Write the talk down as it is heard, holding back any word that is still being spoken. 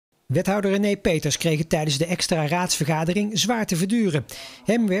Wethouder Peters kreeg het tijdens de extra raadsvergadering zwaar te verduren.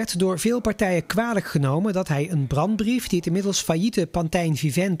 Hem werd door veel partijen kwalijk genomen dat hij een brandbrief die het inmiddels failliete Pantijn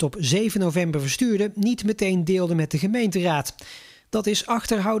Vivent op 7 november verstuurde niet meteen deelde met de gemeenteraad. Dat is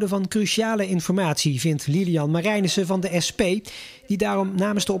achterhouden van cruciale informatie, vindt Lilian Marijnissen van de SP, die daarom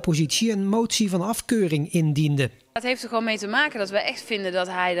namens de oppositie een motie van afkeuring indiende. Het heeft er gewoon mee te maken dat we echt vinden dat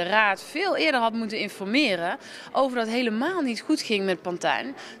hij de raad veel eerder had moeten informeren over dat het helemaal niet goed ging met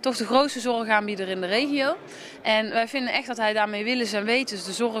Pantijn. Toch de grootste zorgaanbieder in de regio. En wij vinden echt dat hij daarmee willens en wetens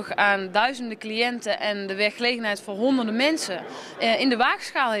de zorg aan duizenden cliënten en de werkgelegenheid voor honderden mensen in de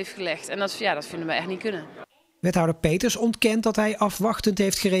waagschaal heeft gelegd. En dat vinden we echt niet kunnen. Wethouder Peters ontkent dat hij afwachtend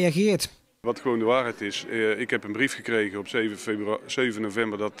heeft gereageerd. Wat gewoon de waarheid is, ik heb een brief gekregen op 7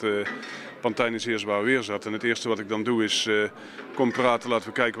 november dat Pantijn in zeer zwaar weer zat. En het eerste wat ik dan doe is, kom praten, laten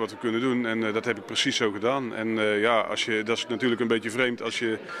we kijken wat we kunnen doen. En dat heb ik precies zo gedaan. En dat is natuurlijk een beetje vreemd als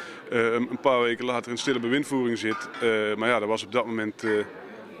je een paar weken later in stille bewindvoering zit. Maar ja, daar was op dat moment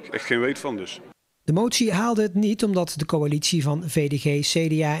echt geen weet van dus. De motie haalde het niet omdat de coalitie van VDG,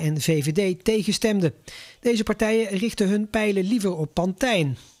 CDA en VVD tegenstemde. Deze partijen richten hun pijlen liever op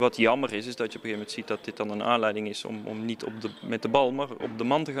Pantijn. Wat jammer is dat je op een gegeven moment ziet dat dit dan een aanleiding is om niet met de bal, maar op de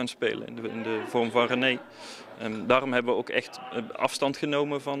man te gaan spelen in de vorm van René. En daarom hebben we ook echt afstand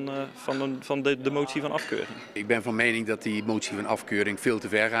genomen van de motie van afkeuring. Ik ben van mening dat die motie van afkeuring veel te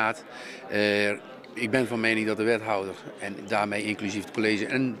ver gaat. Ik ben van mening dat de wethouder en daarmee inclusief het college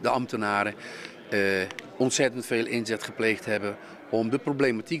en de ambtenaren ontzettend veel inzet gepleegd hebben om de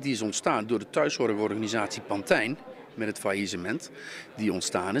problematiek die is ontstaan door de thuiszorgorganisatie Pantijn met het faillissement die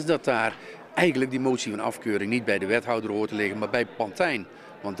ontstaan is, dat daar eigenlijk die motie van afkeuring niet bij de wethouder hoort te liggen, maar bij Pantijn.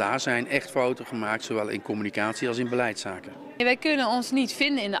 Want daar zijn echt fouten gemaakt, zowel in communicatie als in beleidszaken. Wij kunnen ons niet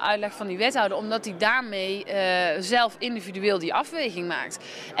vinden in de uitleg van die wethouder, omdat hij daarmee zelf individueel die afweging maakt.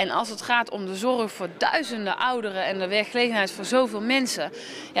 En als het gaat om de zorg voor duizenden ouderen en de werkgelegenheid voor zoveel mensen,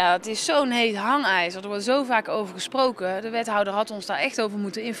 ja, het is zo'n heet hangijzer. Er wordt zo vaak over gesproken. De wethouder had ons daar echt over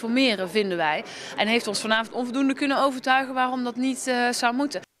moeten informeren, vinden wij. En heeft ons vanavond onvoldoende kunnen overtuigen waarom dat niet zou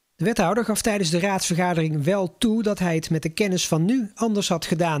moeten. De wethouder gaf tijdens de raadsvergadering wel toe dat hij het met de kennis van nu anders had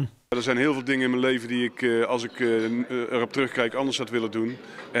gedaan. Er zijn heel veel dingen in mijn leven die ik, als ik erop terugkijk, anders had willen doen.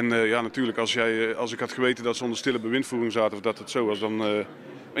 En ja, natuurlijk, als ik had geweten dat ze onder stille bewindvoering zaten of dat het zo was, dan...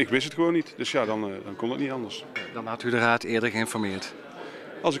 ik wist het gewoon niet, dus ja, dan kon het niet anders. Dan had u de raad eerder geïnformeerd?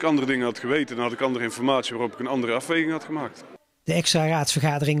 Als ik andere dingen had geweten, dan had ik andere informatie waarop ik een andere afweging had gemaakt. De extra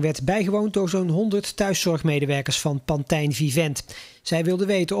raadsvergadering werd bijgewoond door zo'n 100 thuiszorgmedewerkers van Pantijn Vivent. Zij wilden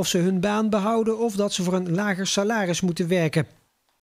weten of ze hun baan behouden of dat ze voor een lager salaris moeten werken.